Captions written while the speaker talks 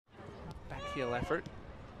heel effort.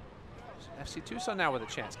 FC Tucson now with a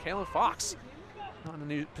chance. Kalen Fox, not in the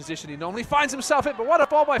new position he normally finds himself in, but what a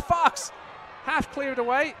ball by Fox. Half cleared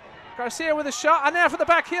away. Garcia with a shot, and now for the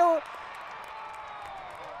back heel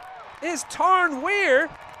is Tarn Weir.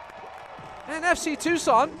 And FC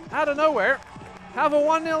Tucson, out of nowhere, have a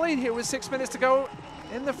 1-0 lead here with 6 minutes to go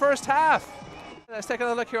in the first half. Let's take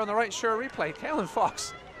another look here on the right sure replay. Kalen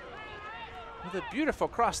Fox with a beautiful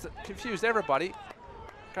cross that confused everybody.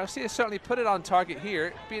 Garcia certainly put it on target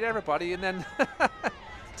here, beat everybody, and then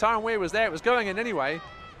Tarn Weir was there. It was going in anyway.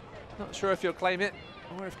 Not sure if he'll claim it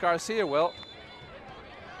or if Garcia will.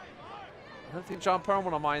 I don't think John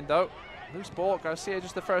Perlman will mind though. Loose ball, Garcia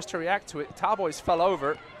just the first to react to it. Talboys fell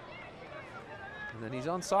over. And then he's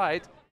onside.